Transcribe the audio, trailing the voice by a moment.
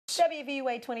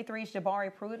WVUA 23's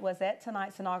Jabari Pruitt was at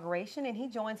tonight's inauguration, and he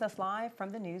joins us live from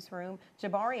the newsroom.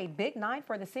 Jabari, a big night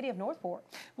for the city of Northport.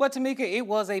 Well, Tamika, it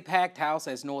was a packed house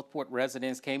as Northport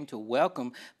residents came to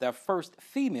welcome their first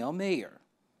female mayor.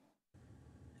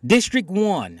 District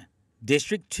 1,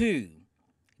 District 2,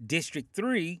 District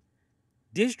 3,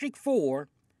 District 4,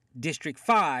 District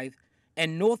 5,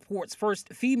 and Northport's first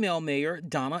female mayor,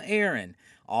 Donna Aaron,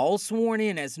 all sworn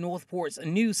in as Northport's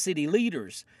new city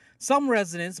leaders. Some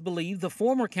residents believe the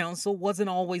former council wasn't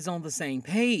always on the same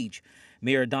page.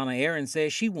 Mayor Donna Aaron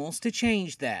says she wants to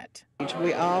change that.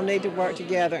 We all need to work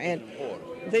together, and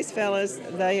these fellas,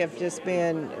 they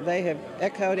have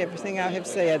echoed everything I have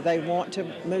said. They want to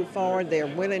move forward, they're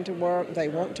willing to work, they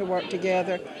want to work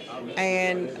together,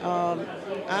 and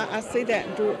I see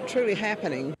that truly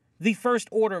happening. The first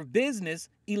order of business,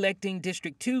 electing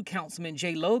District 2 Councilman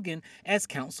Jay Logan as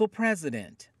council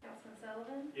president. Councilman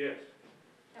Sullivan? Yes.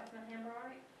 Councilman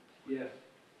Hambright? Yes.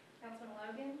 Councilman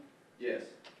Logan? Yes.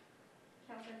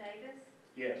 Councilman Davis?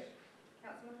 Yes.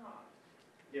 Councilman Hawk?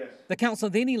 Yes. The council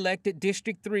then elected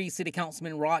District 3 City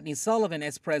Councilman Rodney Sullivan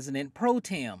as president pro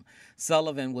tem.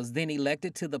 Sullivan was then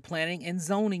elected to the Planning and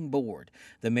Zoning Board.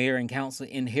 The mayor and council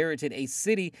inherited a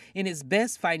city in its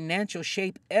best financial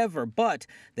shape ever, but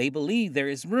they believe there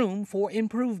is room for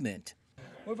improvement.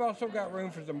 We've also got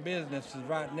room for some businesses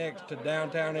right next to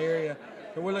downtown area,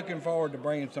 so we're looking forward to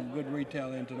bringing some good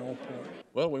retail into Northport.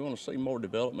 Well, we want to see more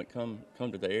development come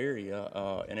to the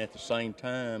area, and at the same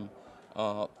time,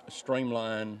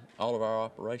 streamline all of our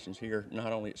operations here,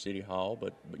 not only at City Hall,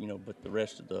 but the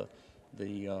rest of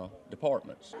the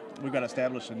departments. We've got to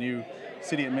establish a new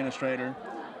city administrator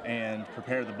and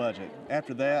prepare the budget.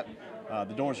 After that,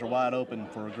 the doors are wide open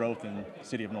for growth in the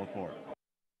city of Northport.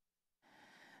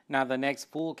 Now, the next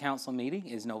full council meeting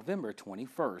is November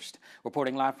 21st.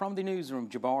 Reporting live from the newsroom,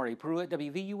 Jabari Pruitt,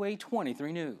 WVUA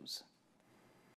 23 News.